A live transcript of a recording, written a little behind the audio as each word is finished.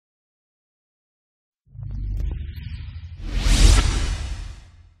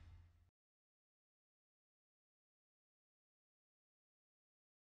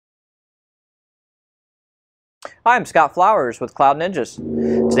Hi, I'm Scott Flowers with Cloud Ninjas.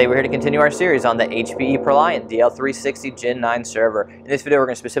 Today we're here to continue our series on the HPE ProLiant DL360 Gen9 server. In this video we're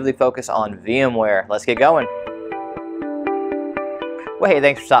going to specifically focus on VMware. Let's get going. Well, hey,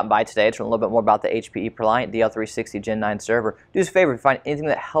 thanks for stopping by today to learn a little bit more about the HPE ProLiant DL360 Gen9 server. Do us a favor, if you find anything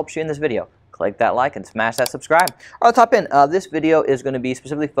that helps you in this video, click that like and smash that subscribe. All right, let's hop in. This video is going to be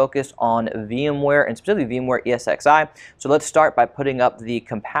specifically focused on VMware and specifically VMware ESXi. So let's start by putting up the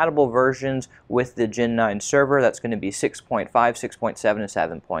compatible versions with the Gen9 server. That's going to be 6.5, 6.7,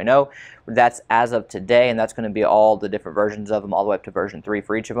 and 7.0. That's as of today, and that's going to be all the different versions of them, all the way up to version 3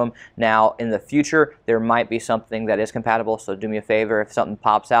 for each of them. Now, in the future, there might be something that is compatible, so do me a favor. If something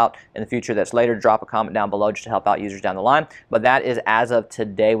pops out in the future that's later, drop a comment down below just to help out users down the line. But that is as of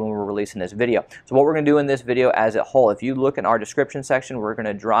today when we're releasing this video. So what we're going to do in this video as a whole, if you look in our description section, we're going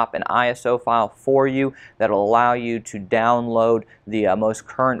to drop an ISO file for you that will allow you to download the most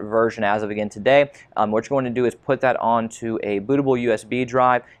current version as of again today. What you're going to do is put that onto a bootable USB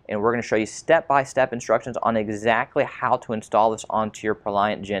drive, and we're going to show you step-by-step instructions on exactly how to install this onto your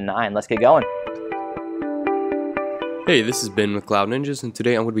ProLiant Gen 9. Let's get going. Hey, this is Ben with Cloud Ninjas, and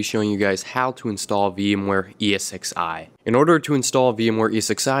today I'm going to be showing you guys how to install VMware ESXi. In order to install VMware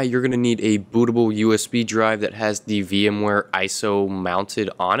ESXi, you're going to need a bootable USB drive that has the VMware ISO mounted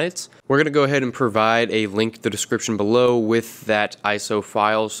on it. We're going to go ahead and provide a link in the description below with that ISO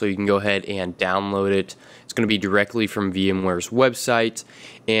file so you can go ahead and download it. It's going to be directly from VMware's website.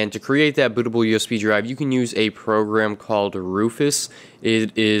 And to create that bootable USB drive, you can use a program called Rufus.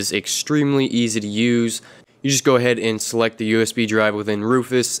 It is extremely easy to use. You just go ahead and select the USB drive within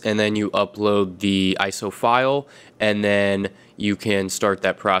Rufus, and then you upload the ISO file, and then you can start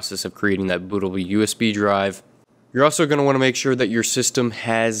that process of creating that bootable USB drive. You're also going to want to make sure that your system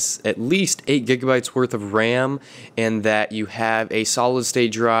has at least 8 gigabytes worth of RAM, and that you have a solid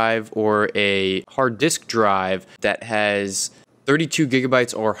state drive or a hard disk drive that has 32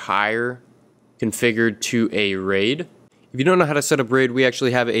 gigabytes or higher configured to a RAID. If you don't know how to set up RAID, we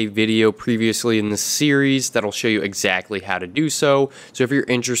actually have a video previously in this series that'll show you exactly how to do so. So if you're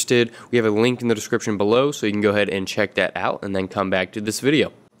interested, we have a link in the description below, so you can go ahead and check that out and then come back to this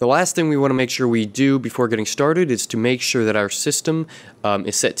video. The last thing we want to make sure we do before getting started is to make sure that our system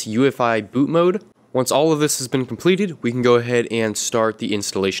is set to UEFI boot mode. Once all of this has been completed, we can go ahead and start the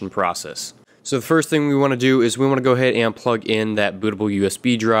installation process. So the first thing we want to do is we want to go ahead and plug in that bootable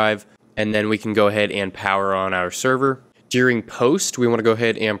USB drive, and then we can go ahead and power on our server. During post, we want to go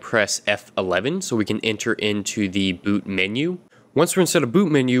ahead and press F11 so we can enter into the boot menu. Once we're inside a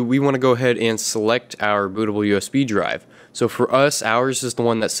boot menu, we want to go ahead and select our bootable USB drive. So for us, ours is the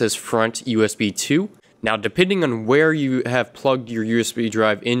one that says front USB 2. Now, depending on where you have plugged your USB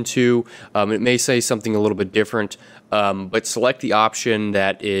drive into, it may say something a little bit different, but select the option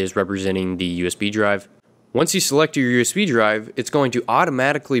that is representing the USB drive. Once you select your USB drive, it's going to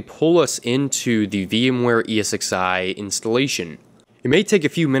automatically pull us into the VMware ESXi installation. It may take a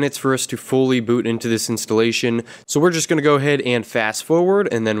few minutes for us to fully boot into this installation, so we're just going to go ahead and fast forward,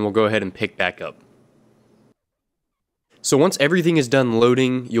 and then we'll go ahead and pick back up. So once everything is done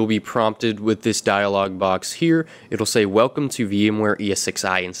loading, you'll be prompted with this dialog box here. It'll say, "Welcome to VMware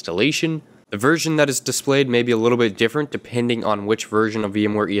ESXi installation." The version that is displayed may be a little bit different depending on which version of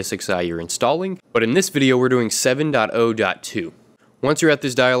VMware ESXi you're installing, but in this video we're doing 7.0.2. Once you're at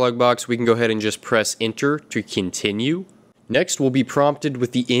this dialog box, we can go ahead and just press enter to continue. Next, we'll be prompted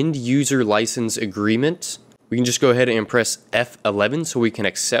with the end user license agreement. We can just go ahead and press F11 so we can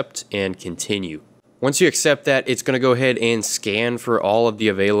accept and continue. Once you accept that, it's going to go ahead and scan for all of the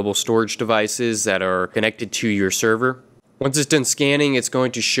available storage devices that are connected to your server. Once it's done scanning, it's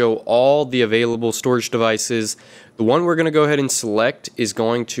going to show all the available storage devices. The one we're going to go ahead and select is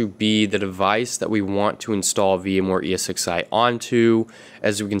going to be the device that we want to install VMware ESXi onto.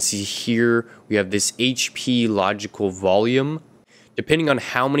 As we can see here, we have this HP Logical Volume. Depending on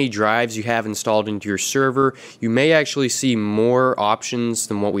how many drives you have installed into your server, you may actually see more options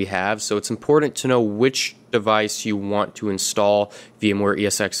than what we have, so it's important to know which device you want to install VMware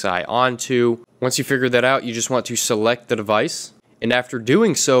ESXi onto. Once you figure that out, you just want to select the device, and after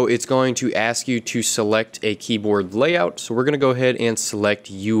doing so, it's going to ask you to select a keyboard layout, so we're going to go ahead and select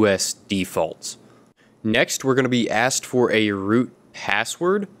US Default. Next, we're going to be asked for a root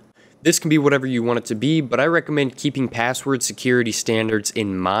password. This can be whatever you want it to be, but I recommend keeping password security standards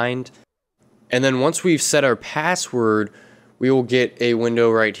in mind. And then once we've set our password, we will get a window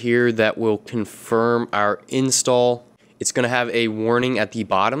right here that will confirm our install. It's going to have a warning at the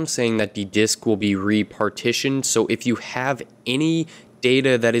bottom saying that the disk will be repartitioned, so if you have any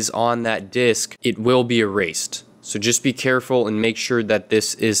data that is on that disk, it will be erased. So just be careful and make sure that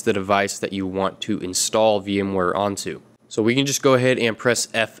this is the device that you want to install VMware onto. So we can just go ahead and press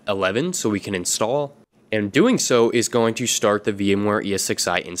F11 so we can install. And doing so is going to start the VMware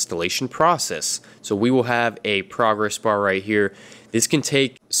ESXi installation process. So we will have a progress bar right here. This can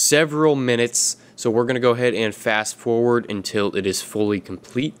take several minutes, so we're going to go ahead and fast forward until it is fully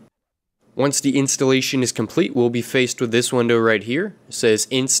complete. Once the installation is complete, we'll be faced with this window right here. It says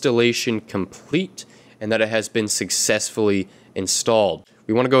installation complete, and that it has been successfully installed.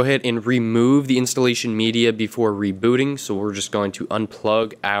 We want to go ahead and remove the installation media before rebooting, so we're just going to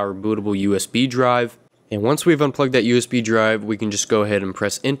unplug our bootable USB drive. And once we've unplugged that USB drive, we can just go ahead and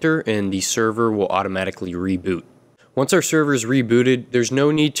press enter and the server will automatically reboot. Once our server is rebooted, there's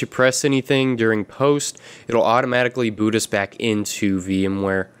no need to press anything during post. It'll automatically boot us back into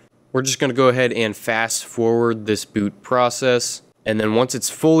VMware. We're just going to go ahead and fast forward this boot process. And then once it's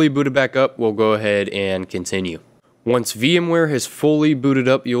fully booted back up, we'll go ahead and continue. Once VMware has fully booted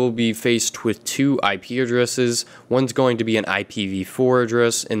up, you'll be faced with two IP addresses. One's going to be an IPv4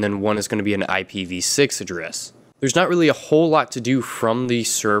 address, and then one is going to be an IPv6 address. There's not really a whole lot to do from the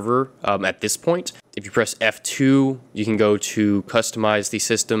server at this point. If you press F2, you can go to customize the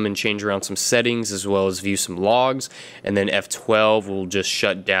system and change around some settings as well as view some logs. And then F12 will just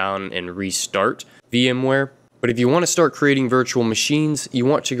shut down and restart VMware. But if you want to start creating virtual machines, you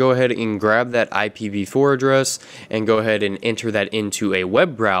want to go ahead and grab that IPv4 address and go ahead and enter that into a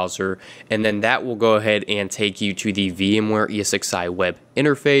web browser, and then that will go ahead and take you to the VMware ESXi web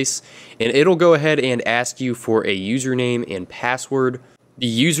interface, and it'll go ahead and ask you for a username and password.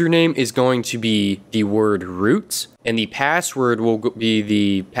 The username is going to be the word root, and the password will be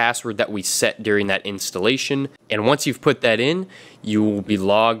the password that we set during that installation. And once you've put that in, you will be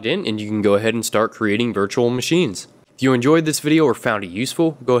logged in and you can go ahead and start creating virtual machines. If you enjoyed this video or found it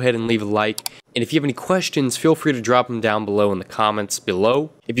useful, go ahead and leave a like. And if you have any questions, feel free to drop them down below in the comments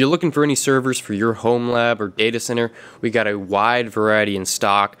below. If you're looking for any servers for your home lab or data center, we got a wide variety in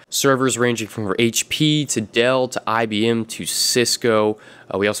stock. Servers ranging from HP to Dell to IBM to Cisco.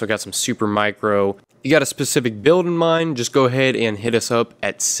 We also got some Supermicro. If you got a specific build in mind, just go ahead and hit us up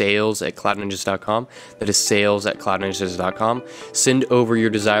at sales@cloudninjas.com. That is sales@cloudninjas.com. Send over your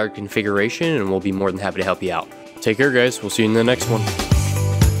desired configuration and we'll be more than happy to help you out. Take care, guys. We'll see you in the next one.